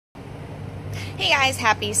Hey guys,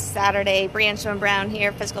 happy Saturday. Brianne Brown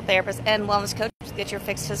here, physical therapist and wellness coach. Get your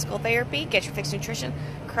fixed physical therapy, get your fixed nutrition,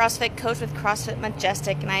 CrossFit coach with CrossFit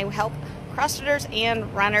Majestic, and I help CrossFitters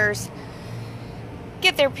and runners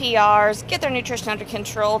get their PRs, get their nutrition under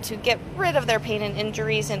control to get rid of their pain and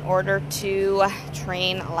injuries in order to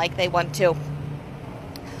train like they want to.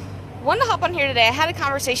 Wanted to hop on here today. I had a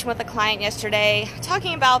conversation with a client yesterday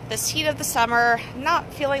talking about this heat of the summer,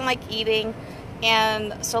 not feeling like eating,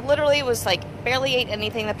 and so literally it was like barely ate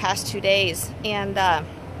anything the past 2 days. And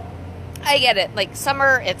I get it, like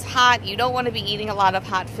summer, it's hot, you don't want to be eating a lot of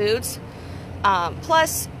hot foods.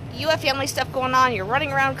 Plus you have family stuff going on, you're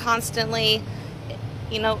running around constantly,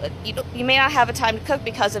 you may not have a time to cook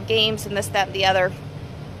because of games and this, that, and the other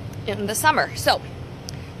in the summer. So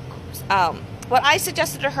what I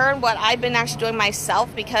suggested to her and what I've been actually doing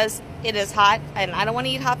myself, because it is hot and I don't want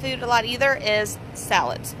to eat hot food a lot either, is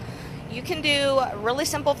salads. You can do really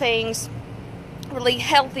simple things, really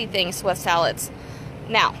healthy things with salads.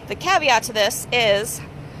 Now, the caveat to this is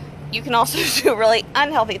you can also do really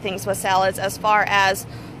unhealthy things with salads, as far as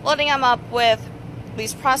loading them up with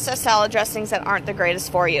these processed salad dressings that aren't the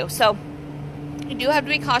greatest for you. So you do have to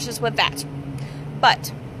be cautious with that.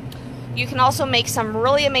 But you can also make some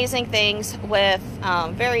really amazing things with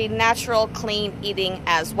very natural, clean eating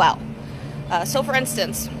as well. So for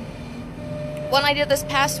instance, one I did this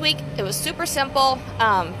past week, it was super simple,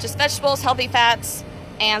 just vegetables, healthy fats,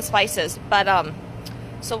 and spices. But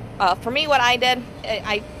for me, what I did,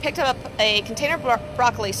 I picked up a container of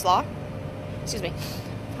broccoli slaw,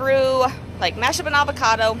 mashed up an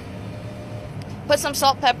avocado, put some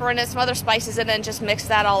salt, pepper in it, some other spices in it, and just mixed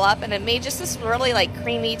that all up, and it made just this really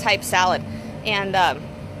creamy type salad. And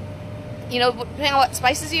depending on what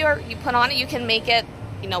spices you put on it, you can make it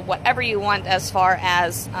whatever you want as far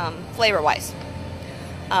as flavor wise.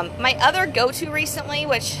 My other go-to recently,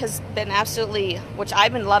 which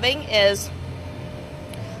I've been loving, is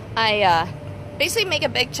I basically make a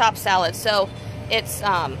big chopped salad. So it's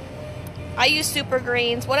I use super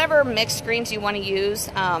greens, whatever mixed greens you want to use,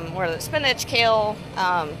 whether it's spinach, kale,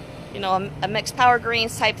 a mixed power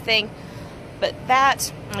greens type thing. But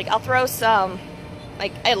that, I'll throw some,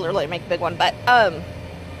 I literally make a big one, but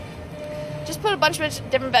just put a bunch of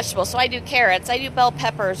different vegetables. So I do carrots, I do bell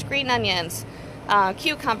peppers, green onions,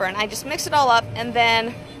 cucumber, and I just mix it all up. And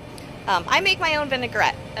then I make my own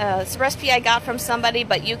vinaigrette. It's a recipe I got from somebody,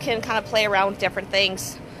 but you can kind of play around with different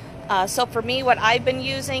things. So for me, what I've been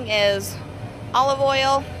using is olive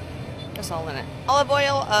oil, that's all in it,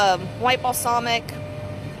 white balsamic,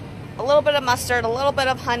 a little bit of mustard, a little bit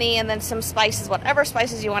of honey, and then some spices, whatever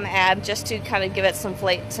spices you want to add, just to kind of give it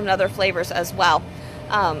some other flavors as well.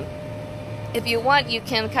 If you want, you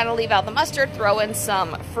can kind of leave out the mustard, throw in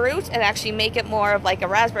some fruit, and actually make it more of like a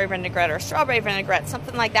raspberry vinaigrette or a strawberry vinaigrette,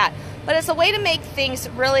 something like that. But it's a way to make things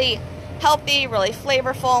really healthy, really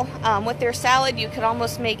flavorful. With your salad, you could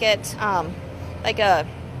almost make it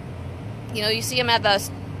you see them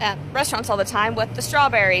at restaurants all the time with the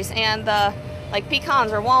strawberries and the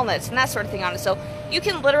pecans or walnuts and that sort of thing on it. So you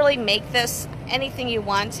can literally make this anything you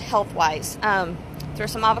want health-wise. Throw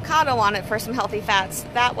some avocado on it for some healthy fats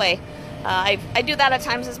that way. I do that at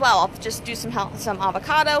times as well. I'll just do some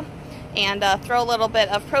avocado and throw a little bit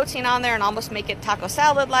of protein on there and almost make it taco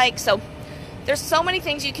salad-like. So there's so many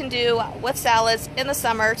things you can do with salads in the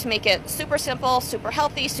summer to make it super simple, super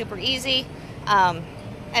healthy, super easy,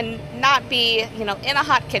 and not be, in a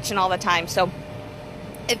hot kitchen all the time. So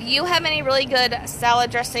if you have any really good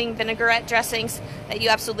salad dressing, vinaigrette dressings that you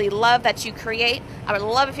absolutely love that you create, I would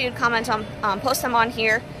love if you would comment on, post them on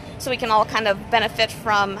here so we can all kind of benefit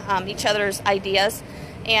from each other's ideas.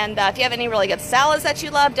 And if you have any really good salads that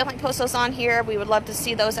you love, definitely post those on here. We would love to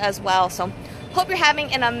see those as well. So hope you're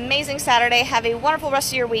having an amazing Saturday. Have a wonderful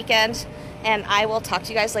rest of your weekend, and I will talk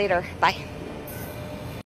to you guys later. Bye.